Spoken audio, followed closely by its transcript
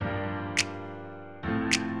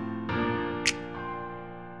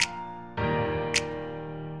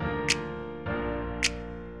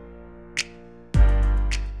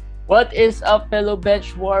What is up, fellow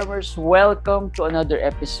benchwarmers? Welcome to another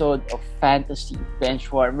episode of Fantasy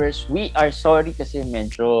Benchwarmers. We are sorry kasi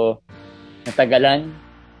medyo natagalan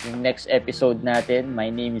yung next episode natin. My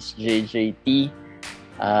name is JJT.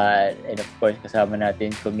 And of course, kasama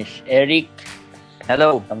natin Commish Eric.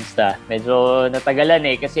 Hello. Kamusta? Medyo natagalan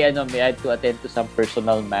kasi we had to attend to some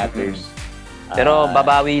personal matters. Pero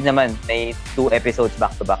babawi naman. May 2 episodes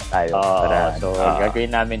back-to-back tayo.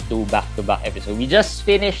 Gagawin namin 2 back-to-back episodes. We just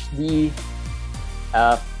finished the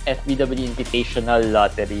FBW Invitational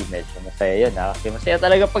Lottery. Medyo masaya yun. Kasi masaya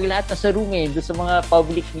talaga pag lahat nasa room doon sa mga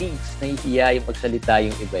public leagues. Nahihiya yung magsalita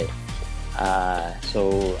yung iba So,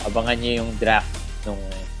 abangan nyo yung draft ng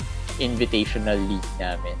Invitational League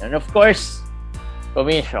namin. And of course,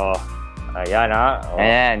 Kumish, ayan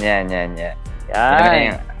Ayan.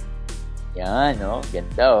 Yan,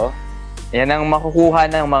 ganda, Yan ang makukuha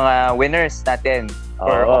ng mga winners natin.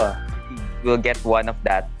 We'll get one of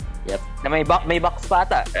that. Yep. Na may box pa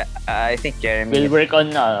ata. I think Jeremy we'll work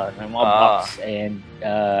on mga box and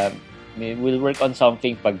we'll work on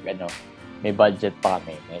something pag may budget pa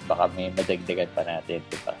kami. Baka may madagdagan pa natin,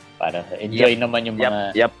 diba? Para enjoy naman yung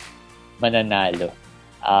mga mananalo.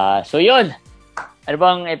 So yun. Ano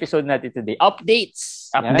bang episode natin today?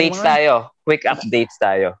 Updates tayo. Quick updates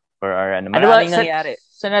tayo. For our maraming nangyari.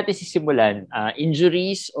 Saan natin sisimulan?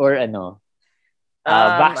 Injuries or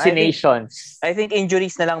vaccinations? I think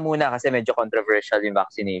injuries na lang muna kasi medyo controversial yung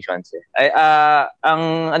vaccinations.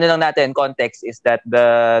 Ang lang natin, context is that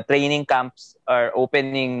the training camps are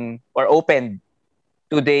opened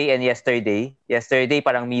today and yesterday. Yesterday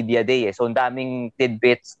parang media day So ang daming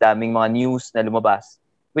tidbits, daming mga news na lumabas.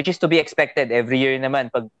 Which is to be expected every year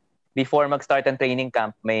naman pag before mag-start ang training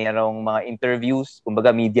camp, mayroong mga interviews,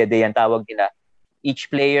 kumbaga media day ang tawag nila. Each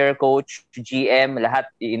player, coach, GM, lahat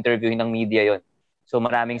i-interviewin ng media yon. So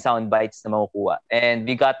maraming sound bites na makukuha. And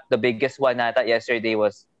we got the biggest one nata yesterday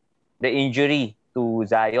was the injury to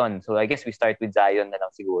Zion. So I guess we start with Zion na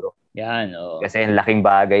lang siguro. Yan, Kasi ang laking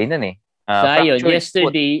bagay nun Zion,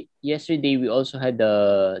 yesterday we also had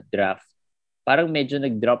a draft. Parang medyo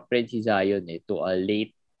nag-drop rin si Zion to a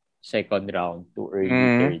late second round to early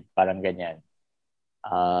third. Parang ganyan.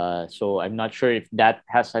 So, I'm not sure if that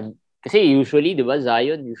has kasi usually, di ba,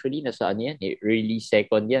 Zion, nasa early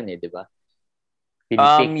second yan di ba?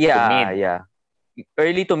 Yeah.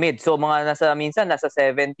 Early to mid. So, minsan nasa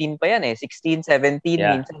 17 pa yan 16,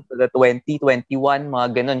 17, minsan 20, 21, mga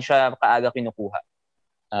ganun siya kaaga kinukuha.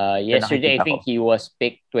 Yesterday, I think he was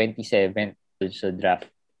picked 27th sa draft.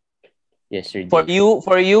 Yesterday.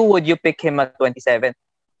 For you, would you pick him at 27th?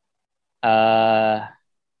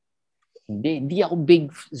 Hindi ako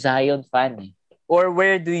big Zion fan Or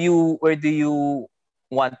where do you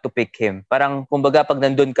want to pick him? Parang kumbaga pag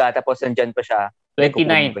nandun ka tapos nandyan pa siya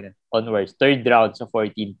 29 onwards, third round sa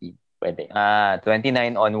 14 team. Pwede.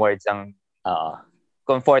 29 onwards ang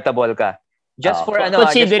comfortable ka. Just for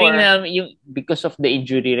considering na yung because of the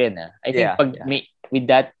injury rin I think with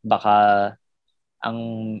that baka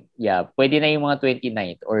pwede na yung mga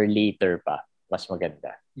 29th or later pa. Mas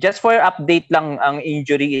maganda. Just for update lang, ang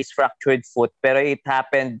injury is fractured foot pero it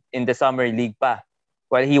happened in the summer league pa.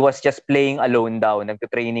 While he was just playing alone daw,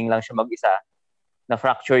 nagte-training lang siya mag-isa,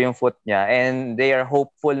 na-fracture yung foot niya and they are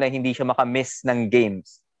hopeful na hindi siya makamiss ng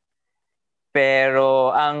games.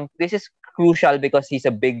 Pero this is crucial because he's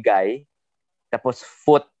a big guy, tapos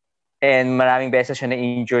foot and maraming beses siya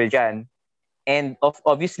na-injure dyan. And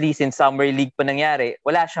obviously, since summer league pa nangyari,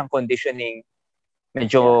 wala siyang conditioning.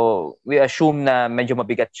 We assume na medyo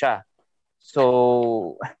mabigat siya.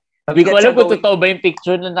 So, hindi ko alam kung totoo ba yung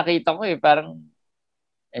picture na nakita ko Parang,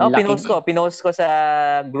 pinost ko sa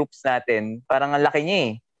groups natin. Parang ang laki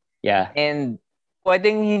niya Yeah. And,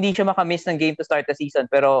 pwedeng hindi siya makamiss ng game to start the season,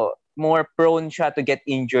 pero more prone siya to get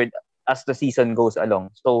injured as the season goes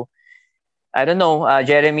along. So, I don't know.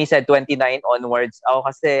 Jeremy said 29 onwards. Ako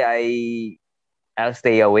kasi I'll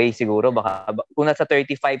stay away siguro. Baka kung nasa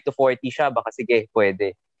 35 to 40 siya, baka sige,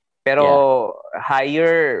 pwede. Pero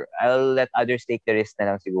higher, I'll let others take the risk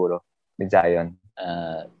na lang siguro with Zion.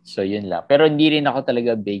 So yun lang. Pero hindi rin ako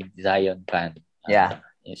talaga big Zion fan.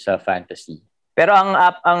 Sa fantasy. Pero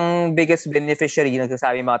ang biggest beneficiary,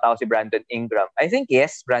 nagsasabi mga tao si Brandon Ingram. I think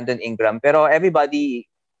yes, Brandon Ingram. Pero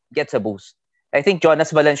everybody gets a boost. I think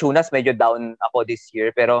Jonas Valanciunas, medyo down ako this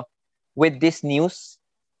year. Pero with this news,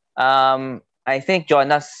 I think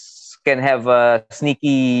Jonas can have a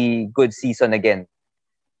sneaky good season again.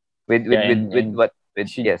 With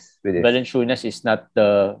Valanciunas is not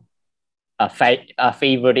a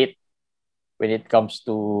favorite when it comes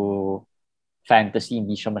to fantasy.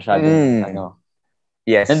 Hindi siya masyadong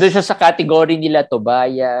Yes. Nandun siya sa category nila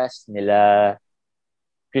Tobias, nila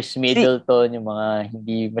Chris Middleton, yung mga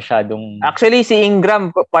hindi masyadong... Actually, si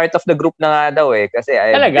Ingram, part of the group na nga daw eh. Kasi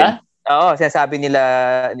Talaga? Oo, sinasabi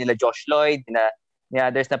nila Josh Lloyd, ni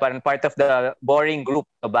others na parang part of the boring group,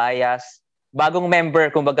 Tobias. Bagong member,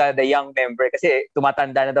 kumbaga the young member. Kasi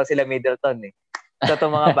tumatanda na daw sila Middleton eh. So,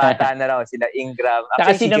 itong mga bata na raw, sila Ingram.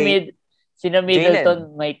 Saka Actually, sina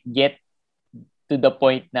Middleton might get to the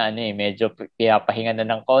point na medyo pinapahinga na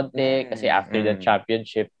ng konti kasi after the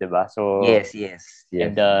championship, diba? So, yes.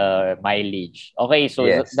 And the mileage. Okay, so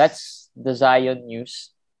yes. that's the Zion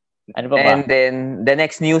news. Ano pa ba? And then, the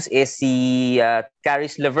next news is si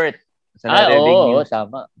Caris LeVert. It's another big news.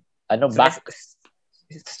 Tama. Ano, back?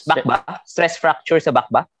 Back ba? Stress fracture sa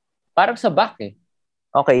back ba? Parang sa back eh.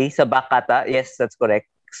 Okay, sa back kata. Yes, that's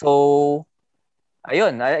correct. So,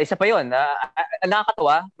 ayun, isa pa yun.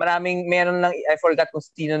 Nakakatawa. Meron lang, I forgot kung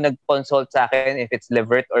sino nag-consult sa akin if it's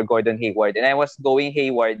LeVert or Gordon Hayward. And I was going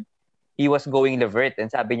Hayward. He was going LeVert.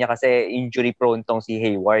 And sabi niya kasi injury prone tong si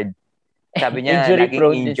Hayward. Sabi niya,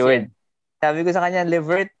 laging injured. Sabi ko sa kanya,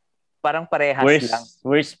 LeVert, parang parehas lang.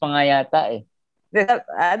 Worse pa nga yata eh.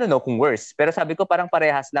 I don't know kung worse. Pero sabi ko parang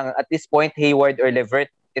parehas lang. At this point, Hayward or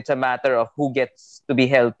LeVert, it's a matter of who gets to be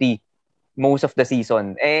healthy most of the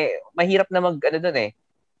season. Mahirap na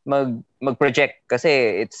mag-project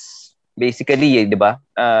kasi it's basically, di ba?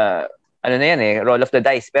 Ano na yan roll of the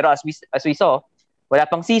dice. Pero as we saw, wala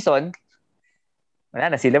pang season,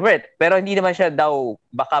 wala na si LeVert. Pero hindi naman siya daw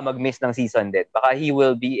baka mag-miss ng season din. Baka he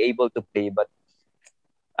will be able to play. But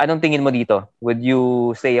anong tingin mo dito? Would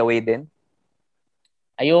you stay away din?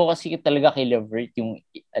 Ayoko kasi talaga kay LeVert yung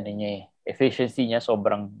efficiency niya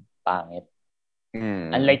sobrang pangit.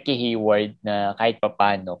 Unlike kay Hayward na kahit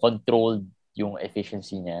papano, controlled yung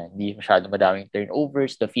efficiency niya. Hindi masyado madaming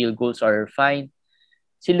turnovers. The field goals are fine.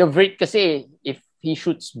 Si LeVert kasi, if he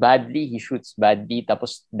shoots badly.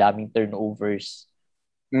 Tapos daming turnovers.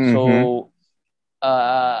 Mm-hmm. So,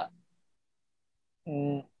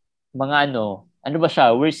 mga ano ba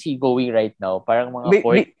siya? Where's he going right now? Parang mga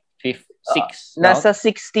 4th, 5th, 6th. Nasa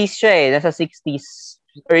 60s siya eh. Nasa 60s.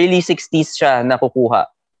 Early 60s siya nakukuha.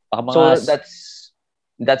 So,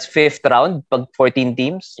 that's 5th round pag 14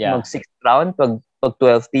 teams. Yeah. Mag 6th round pag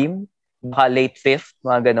 12 team. Baka late 5th,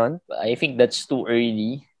 mga ganon. I think that's too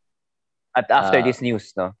early. At after this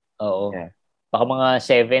news, no? Oo. Yeah. Baka mga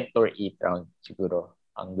 7th or 8th round siguro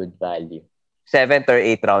ang good value. 7th or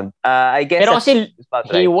 8th round. I guess pero kasi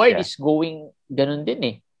Hayward right. is going ganun din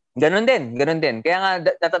eh. Ganun din. Kaya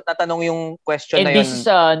nga natanong yung question na yun. And this is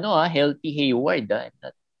healthy Hayward.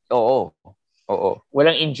 Oo.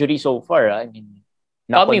 Walang injury so far. I mean,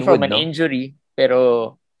 coming from an injury,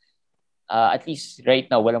 pero at least right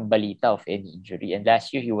now walang balita of any injury. And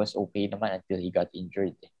last year he was okay naman until he got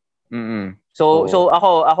injured. So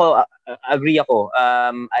ako agree ako.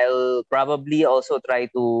 I'll probably also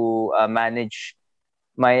try to manage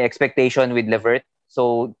my expectation with LeVert.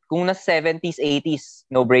 So kung nasa 70s, 80s,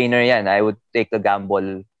 no-brainer yan. I would take the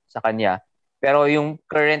gamble sa kanya. Pero yung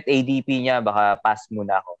current ADP niya, baka pass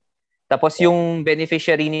muna ako. Tapos yung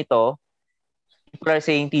beneficiary nito, people are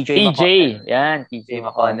saying TJ McConnell. Yan, TJ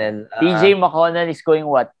McConnell. TJ McConnell is going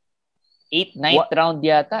what? 8th, 9th round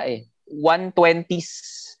yata eh. 120s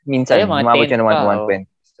minsan. Umabot siya ng 120.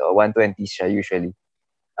 So 120s siya usually.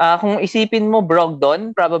 Kung isipin mo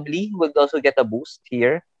Brogdon, probably would also get a boost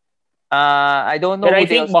here. I don't know. Pero I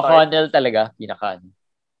think McConnell talaga pinaka.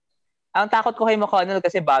 Ang takot ko kay McConnell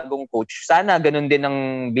kasi bagong coach. Sana ganun din ang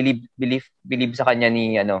believe sa kanya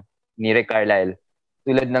ni Rick Carlisle.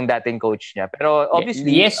 Tulad ng dating coach niya. Pero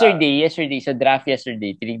obviously yesterday sa draft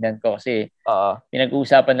yesterday, tinignan ko kasi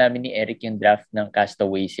pinag-uusapan namin ni Eric yung draft ng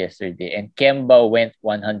Castaways yesterday and Kemba went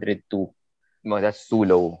 102. That's too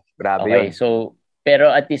low. Grabe okay, yun. So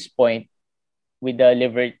pero at this point with the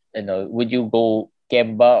LeVert, would you go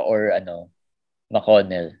Kemba or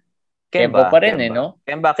McConnell? Kemba pa rin no?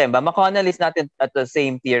 Kemba. McConnell is not at the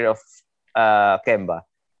same tier of Kemba.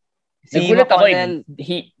 Nagulat McConnell,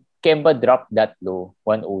 Kemba dropped that low,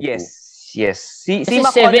 102. Yes. Si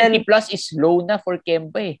McConnell 70 plus is low na for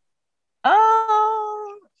Kemba eh.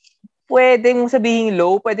 Pwedeng sabihin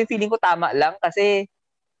low, pwedeng feeling ko tama lang kasi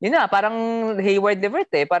yun na, parang Hayward LeVert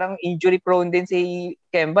eh. Parang injury prone din si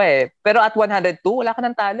Kemba eh. Pero at 102, wala ka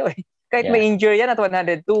ng talo eh. Kahit may injury yan at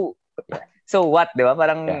 102. Yeah. So what, di ba?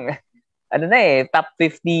 Parang, top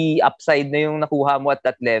 50 upside na yung nakuha mo at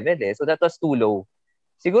that level eh. So that was too low.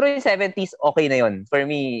 Siguro yung 70s, okay na yun. For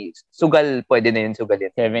me, pwede na yun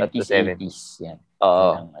sugalin. 70s, 80s. Yan.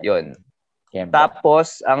 Oo, yun. Kemba.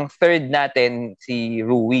 Tapos, ang third natin, si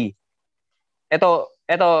Rui. Ito,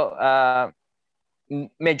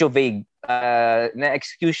 medyo vague.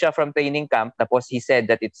 Na-excuse siya from training camp. Tapos he said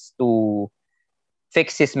that it's to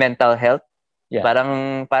fix his mental health. Yeah.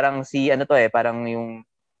 Parang si ano to parang yung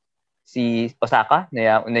si Osaka,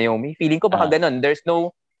 Naomi. Feeling ko baka ganun.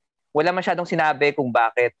 Wala masyadong sinabi kung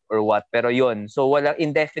bakit or what, pero yun. So wala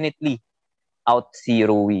indefinitely out si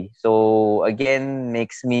Rui. So again,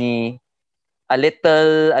 makes me a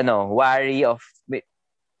little wary of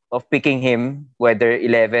picking him, whether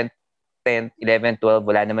 11th, 10th, 11th, 12th,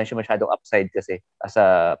 wala naman siya masyadong upside kasi as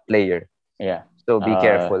a player. Yeah. So be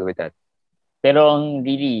careful with that. Pero ang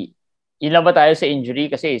really, yun lang ba tayo sa injury?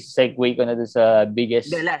 Kasi segue ko na doon sa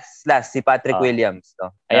biggest. The last, si Patrick Williams.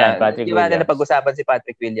 No? Ayan, Patrick Williams. Di ba na napag-usapan si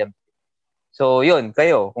Patrick Williams? So yun,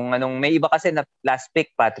 kayo, kung may iba kasi na last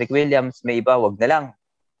pick, Patrick Williams, may iba, wag na lang.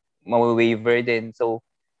 Mawi-waiver din. So,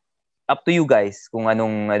 up to you guys kung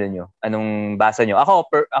anong basa nyo.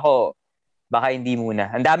 Ako baka hindi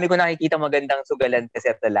muna. Ang dami ko nakikita magandang sugalan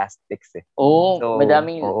kasi at the last picks eh. So,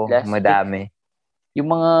 madaming last madami. Pick. Yung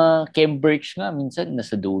mga Cambridge nga minsan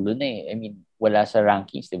nasa dulo na eh. I mean, wala sa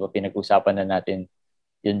rankings, 'di ba? Pinag-usapan na natin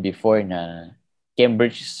yun before na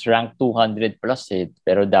Cambridge is ranked 200 plus eh,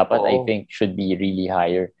 pero dapat I think should be really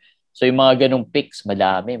higher. So yung mga ganung picks,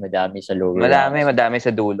 madami sa lower rounds. Madami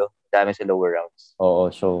sa dulo. Madami sa lower rounds. Oo,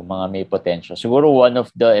 so mga may potential. Siguro one of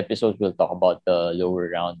the episodes we'll talk about the lower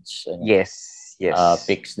rounds. Yes.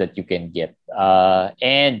 Picks that you can get.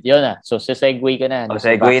 And yun na. So segue ka na.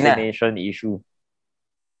 Vaccination issue.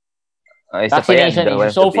 Vaccination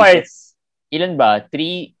issue. So far, ilan ba?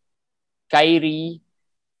 3, Kyrie,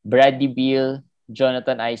 Bradley Beal,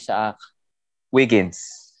 Jonathan Isaac,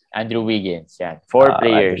 Andrew Wiggins. Yan. 4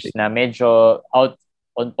 players na medyo out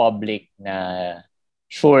on public na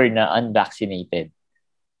sure na unvaccinated.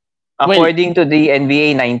 According to the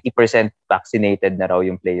NBA, 90% vaccinated na raw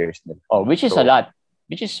yung players nila. Which is a lot.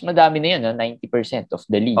 Which is madami na yun, 90% of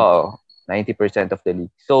the league. 90% of the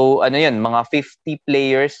league. So, mga 50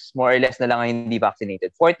 players, more or less na lang ang hindi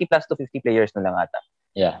vaccinated. 40 plus to 50 players na lang ata.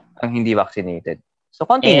 Yeah. Ang hindi vaccinated. So,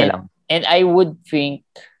 konti na lang. And I would think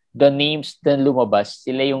the names na lumabas,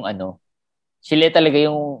 sila talaga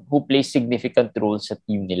yung who plays significant roles sa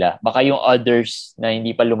team nila. Baka yung others na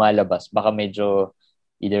hindi pa lumalabas, baka medyo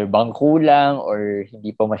either bangko lang or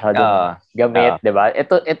hindi pa masyadong gamit, diba?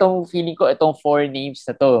 Itong feeling ko, itong 4 names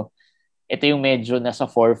na to, ito yung medyo nasa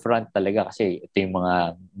forefront talaga kasi ito yung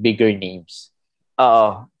mga bigger names.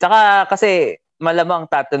 Tsaka kasi malamang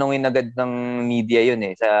tatanungin agad ng media yun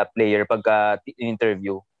sa player pagka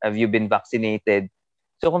interview. Have you been vaccinated?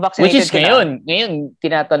 So kung vaccinated Which is ngayon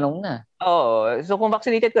tinatanong na. So kung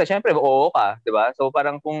vaccinated ka, syempre oo ka, 'di ba? So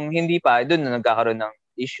parang kung hindi pa, doon na nagkakaroon ng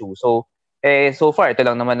issue. So so far ito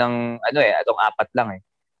lang naman ng atong 4 lang eh.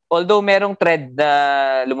 Although merong thread na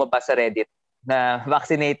lumabas sa Reddit na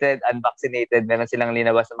vaccinated, unvaccinated, meron silang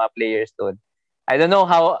linabas sa mga players doon. I don't know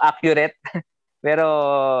how accurate pero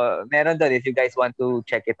meron doon if you guys want to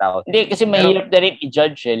check it out. Hindi kasi mahirap na rin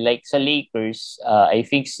i-judge like sa Lakers, I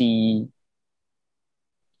think si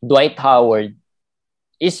Dwight Howard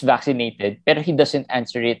is vaccinated pero he doesn't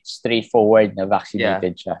answer it straightforward na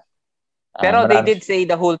vaccinated siya. Pero they did say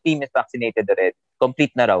the whole team is vaccinated already.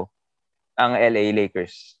 Complete na raw ang LA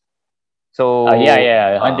Lakers. So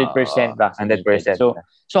 100% vaccinated. 100%.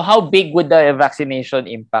 So how big would the vaccination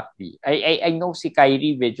impact be? I know si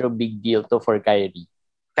Kyrie medyo big deal to for Kyrie.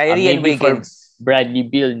 Kyrie and Wiggins. Bradley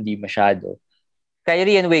Beal hindi masyado.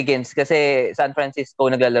 Kyrie and Wiggins kasi San Francisco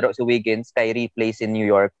naglalaro si Wiggins, Kyrie plays in New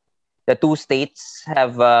York. The 2 states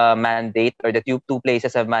have a mandate or the 2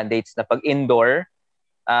 places have mandates na pag indoor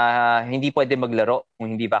hindi pwede maglaro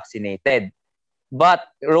kung hindi vaccinated. But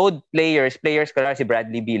road players kaya si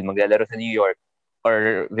Bradley Beal maglalaro sa New York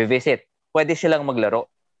or visit, pwede silang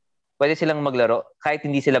maglaro. Kahit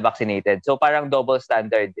hindi sila vaccinated. So parang double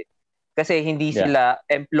standard eh. Kasi hindi sila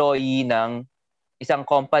employee ng isang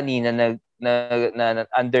company na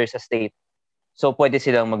under sa state. So pwede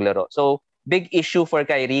silang maglaro. So big issue for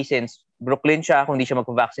Kyrie since Brooklyn siya, kung hindi siya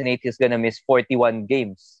mag-vaccinate, he's gonna miss 41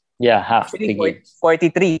 games. Yeah, half the games.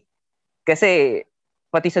 43. Kasi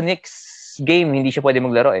pati sa next game hindi siya pwede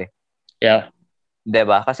maglaro eh. Yeah. 'Di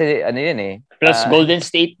ba? Kasi yun eh. Plus Golden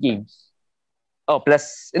State games.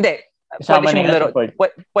 Plus hindi.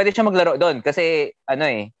 Pwede siya maglaro doon kasi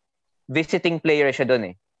visiting player siya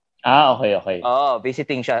doon eh. Okay.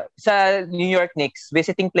 Visiting siya. Sa New York Knicks,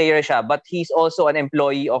 visiting player siya but he's also an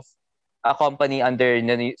employee of a company under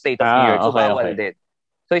the state of New York. So bawal din.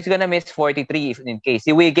 So he's gonna miss 43 if in case.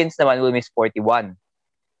 Si Wiggins naman will miss 41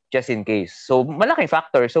 just in case. So malaking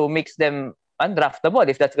factor. So makes them undraftable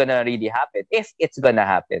if that's gonna really happen. If it's gonna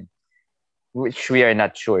happen. Which we are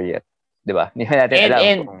not sure yet. Diba? Hindi natin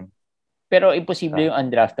alam. Pero imposible yung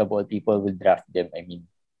undraftable. People will draft them. I mean.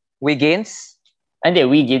 Wiggins? Hindi,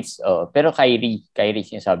 Wiggins. Pero Kyrie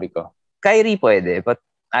sinasabi ko. Kyrie pwede, but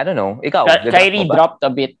I don't know. Ikaw, draft mo Kyrie ba? dropped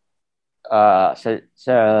a bit sa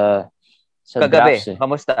Kagabi, drafts eh.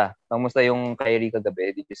 Kamusta yung Kyrie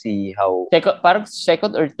kagabi? Did you see how... Parang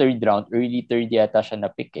second or third round, early third yata siya na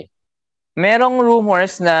pick eh. Merong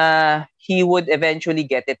rumors na he would eventually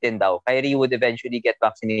get it in daw. Kyrie would eventually get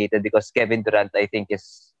vaccinated because Kevin Durant, I think,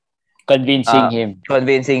 is convincing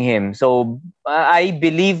him. So, I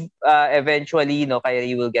believe eventually,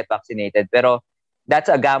 Kyrie will get vaccinated. Pero that's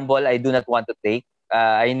a gamble I do not want to take.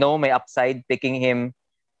 I know may upside picking him,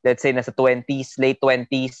 let's say, nasa 20s, late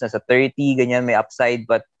 20s, nasa 30, ganyan, may upside.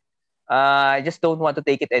 But I just don't want to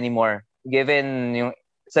take it anymore. Given yung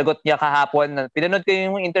sagot niya kahapon, pinanood ko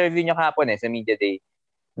yung interview niya kahapon sa Media Day.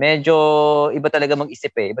 Medyo iba talaga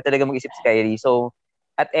mag-isip Iba talaga mag-isip si Kyrie. So,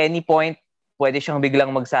 at any point, pwede siyang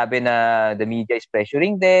biglang magsabi na the media is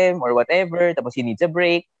pressuring them or whatever, tapos he needs a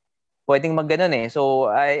break. Pwedeng magganon So,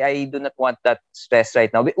 I do not want that stress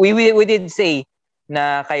right now. We did say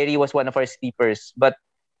na Kyrie was one of our sleepers, but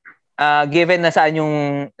given nasaan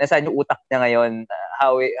yung utak niya ngayon,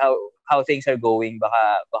 how things are going,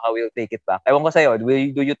 baka we'll take it back. Ewan ko sa'yo,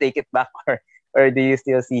 do you take it back or do you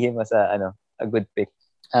still see him as a good pick?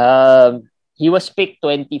 He was picked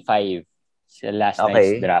 25 sa last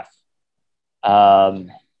night's draft.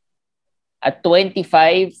 At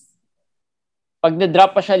 25, pag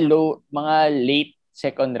na-drop pa siya mga late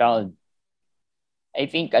second round, I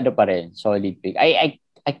think pa rin, solid pick. I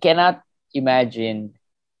cannot imagine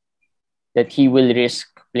that he will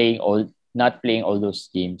risk not playing all those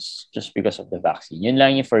games just because of the vaccine. Yun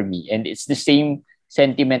lang yun for me. And it's the same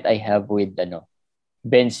sentiment I have with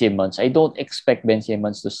Ben Simmons. I don't expect Ben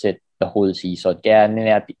Simmons to sit the whole season.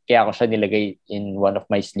 Kaya ako siya nilagay in one of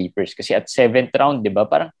my sleepers. Kasi at 7th round, di ba?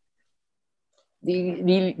 Parang, do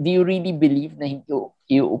you really believe na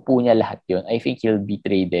iuupo niya lahat yun? I think he'll be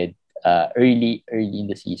traded early in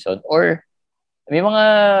the season. Or may mga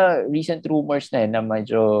recent rumors na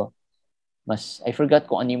medyo I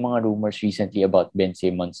forgot kung ano yung mga rumors recently about Ben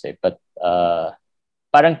Simmons but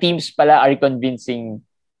parang teams pala are convincing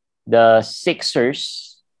the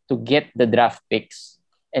Sixers to get the draft picks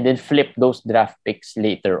and then flip those draft picks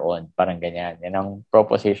later on. Parang ganyan. Yan ang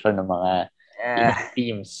proposition ng mga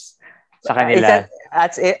teams sa kanila.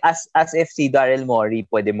 As if si Daryl Morey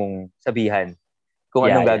pwede mong sabihan kung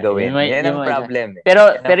anong gagawin. Yan ang problem.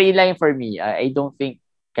 Pero yun lang for me. I don't think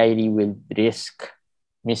Kyrie will risk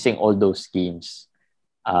missing all those games.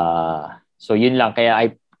 So yun lang.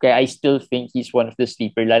 Kaya I still think he's one of the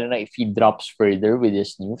sleeper, lalo na if he drops further with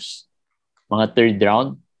his news. Mga third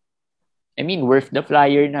round. I mean, worth the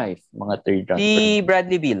flyer na if mga third round. Si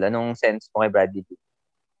Bradley Beal, anong sense mo kay Bradley Beal?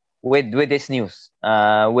 With this news,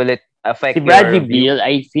 will it affect si Bradley Beal?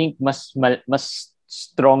 I think mas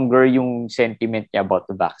stronger yung sentiment niya about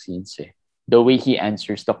the vaccines The way he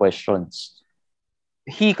answers the questions.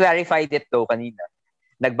 He clarified it though kanina.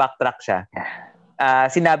 Nag-backtrack siya.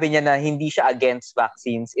 Sinabi niya na hindi siya against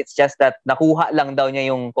vaccines. It's just that nakuha lang daw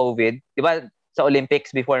niya yung COVID. Di ba sa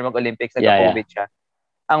Olympics, before mag-Olympics, nagka-COVID siya.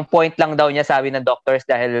 Ang point lang daw niya, sabi ng doctors,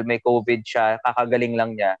 dahil may COVID siya, kakagaling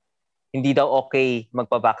lang niya, hindi daw okay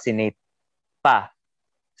magpa-vaccinate pa.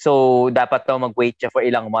 So, dapat daw mag-wait siya for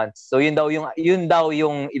ilang months. So, yun daw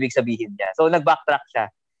yung ibig sabihin niya. So, nag-backtrack siya.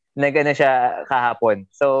 Nag-ano siya kahapon.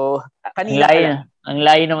 So, kanina ang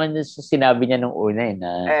layo naman sa sinabi niya nung una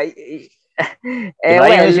na diba,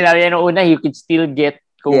 yung sinabi niya nung una, you could still get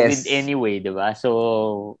COVID anyway, diba?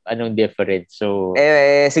 So, anong difference? So,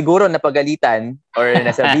 siguro napagalitan or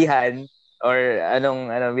nasabihan or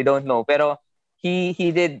we don't know. Pero he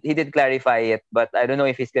did clarify it, but I don't know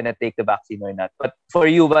if he's gonna take the vaccine or not. But for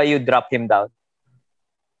you ba, you drop him down?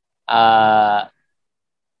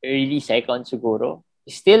 Early second siguro.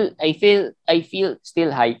 Still, I feel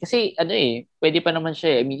still high. Kasi, pwede pa naman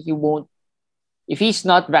siya. I mean, if he's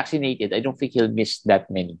not vaccinated, I don't think he'll miss that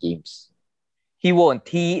many games. He won't.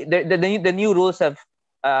 The new rules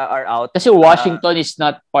are out. Kasi Washington is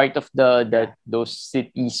not part of those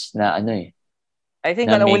cities na I think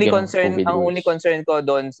ang only concern ko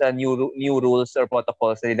doon sa new rules or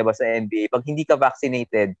protocols na nilabas sa NBA, pag hindi ka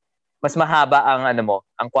vaccinated, mas mahaba ang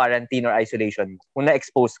ang quarantine or isolation mo kung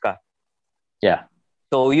na-expose ka. Yeah.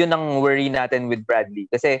 So, yun ang worry natin with Bradley.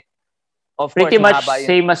 Kasi, of pretty course, much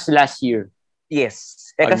same as last year. Yes.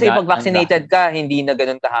 Kasi pag vaccinated ka, hindi na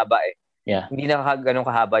ganun kahaba Yeah. Hindi na ganun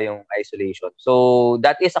kahaba yung isolation. So,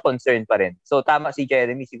 that is a concern pa rin. So, tama si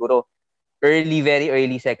Jeremy. Siguro, very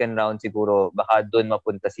early second round siguro, baka doon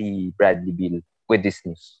mapunta si Bradley Beal with this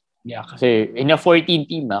news. Yeah, kasi in a 14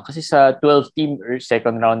 team, kasi sa 12 team or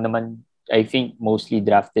second round naman, I think mostly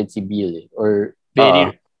drafted si Beal. Or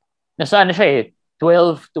very, nasa siya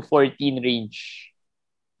 12 to 14 range.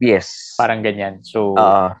 Yes. Parang ganyan. So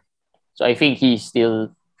I think he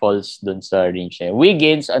still falls dun sa range niya.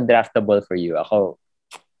 Wiggins, undraftable for you. Ako,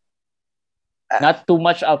 not too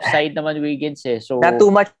much upside naman Wiggins eh. So, not too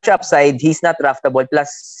much upside. He's not draftable. Plus,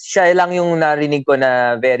 siya lang yung narinig ko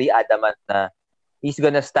na very adamant na he's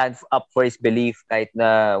gonna stand up for his belief kahit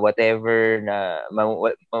na whatever, na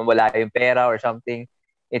wala yung pera or something.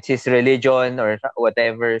 It's his religion or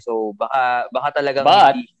whatever. So, baka talagang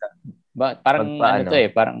hindi siya. But parang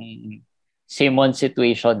parang Simon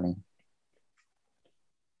situation eh.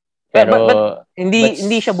 Pero but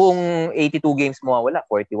hindi siya buong 82 games mawawala,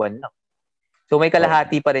 41 lang. So may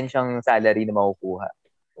kalahati pa rin siyang salary na makukuha.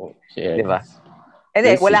 Oh, 'di ba? And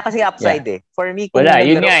wala kasi upside eh. For me, kung wala,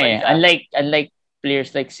 yun nga eh. Unlike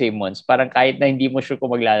players like Simmons, parang kahit na hindi mo sure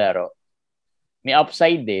kung maglalaro, may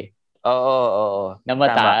upside eh. Oo. Na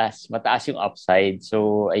mataas yung upside.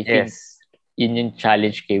 So I think yun yung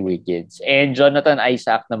challenge kay Wiggins. And Jonathan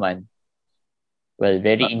Isaac naman, well,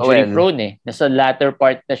 very injury prone eh. Nasa latter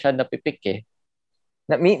part na siya napipick eh.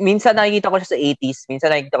 Minsan nakikita ko siya sa 80s,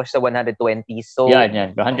 minsan nakikita ko siya sa 120s. So,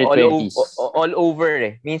 yan. 120s. All over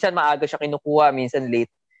eh. Minsan maaga siya kinukuha, minsan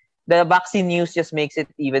late. The vaccine news just makes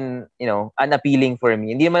it even, unappealing for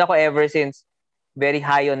me. Hindi naman ako ever since very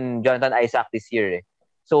high on Jonathan Isaac this year eh.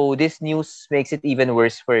 So, this news makes it even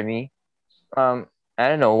worse for me. I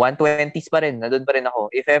don't know, 120s pa rin. Nandun pa rin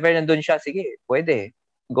ako. If ever nandun siya, sige, pwede.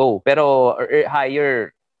 Go. Pero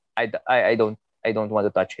higher, I don't want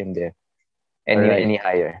to touch him there. Any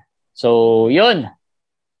higher. So, yun.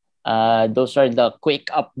 Those are the quick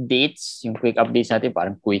updates. Yung quick updates natin,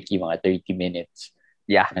 parang quickie, mga 30 minutes.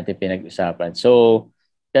 Yeah. Natin pinag-usapan. So,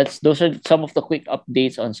 those are some of the quick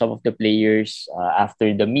updates on some of the players.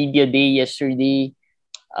 After the media day yesterday,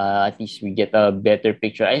 at least we get a better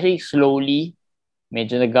picture. I think slowly,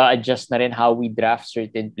 medyo nag-a-adjust na rin how we draft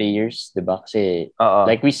certain players, diba? Kasi,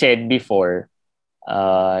 like we said before,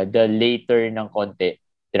 the later ng konti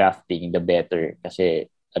drafting, the better. Kasi,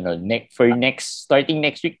 starting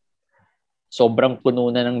next week, sobrang puno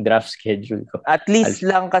na ng draft schedule ko. At least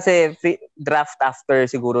lang kasi draft after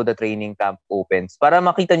siguro the training camp opens. Para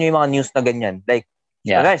makita nyo yung mga news na ganyan. Like,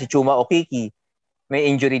 si Chuma Okeke, may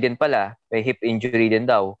injury din pala. May hip injury din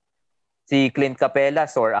daw. Si Clint Capela,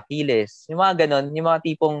 sore Achilles. Yung mga ganon, yung mga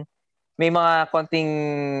tipong may mga konting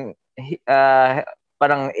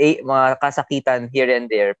parang mga kasakitan here and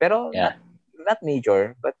there. Pero not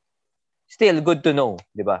major, but still good to know,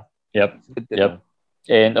 di ba? Yep.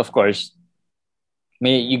 And of course,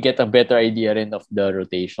 you get a better idea rin of the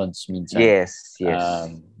rotations minsan. Yes.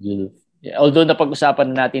 Although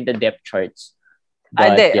napag-usapan na natin the depth charts.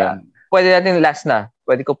 But, pwede natin last na.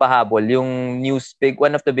 Pwede ko pahabol. Yung news,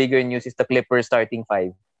 one of the bigger news is the Clippers starting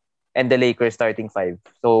 5 and the Lakers starting 5.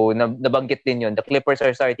 So, nabanggit din yun. The Clippers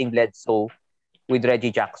are starting Bledsoe with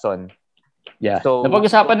Reggie Jackson. Yeah. So,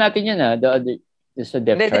 napag-usapan natin yun sa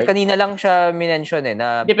depth chart. Kanina lang siya minention eh.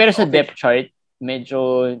 Pero sa depth chart,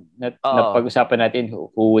 medyo napag-usapan natin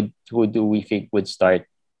who do we think would start.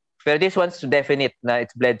 Pero this one's definite na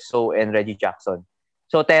it's Bledsoe and Reggie Jackson.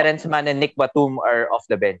 So, Terrence Mann and Nick Batum are off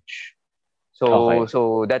the bench.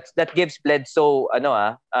 So that gives Bledsoe a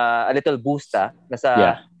little boost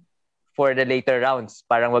for the later rounds.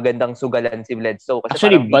 Parang magandang sugalan si Bledsoe. Kasi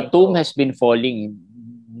actually, Batum has been falling.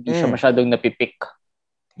 Hindi siya masyadong napipick.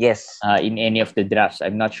 Yes. In any of the drafts.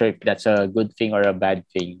 I'm not sure if that's a good thing or a bad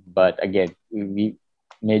thing. But again, we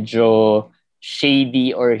medyo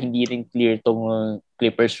shady or hindi rin clear tong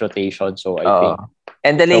Clippers rotation. So I think.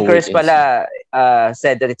 And the Lakers pala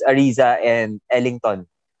said that it's Ariza and Ellington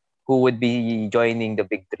who would be joining the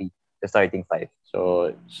big three, the starting 5.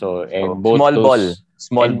 So both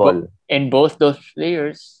small ball. And both those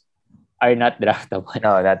players are not draftable.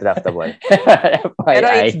 No, not draftable. Pero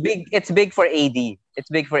it's big for AD. It's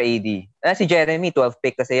big for AD. Si Jeremy, 12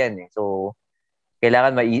 pick kasi yan eh. So,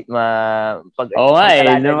 kailangan AD.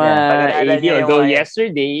 Although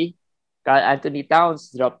yesterday, Karl Anthony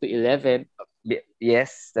Towns dropped to 11.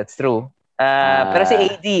 Yes, that's true. Pero si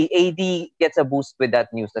AD gets a boost with that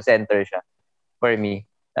news na center siya. For me.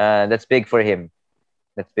 That's big for him.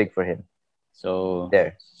 So,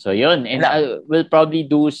 there. So, yun. And we'll probably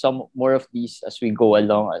do some more of these as we go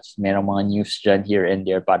along as merong mga news dyan here and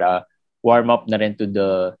there para warm up na rin to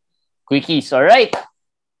the quickies. Alright.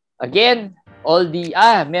 Again,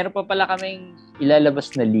 meron pa pala kaming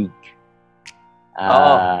ilalabas na league.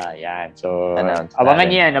 Yan. So,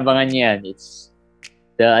 abangan yan. It's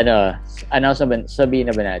sabihin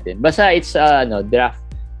na ba natin? Basta it's draft.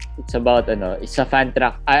 It's about it's a fan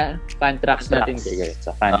tracks natin. It's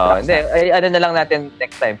a fan tracks. Na lang natin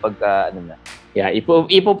next time pag Yeah,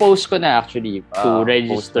 ipo-post ko na actually to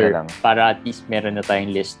register lang. para at least meron na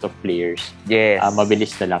tayong list of players. Yes.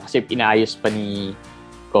 Mabilis na lang kasi inaayos pa ni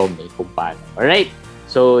Kome kung paano. Alright.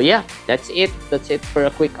 So yeah, that's it. That's it for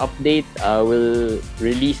a quick update. We'll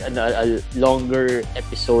release a longer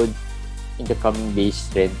episode in the coming days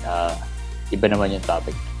then. Iba naman yung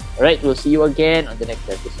topic. Alright, we'll see you again on the next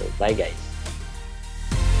episode. Bye guys.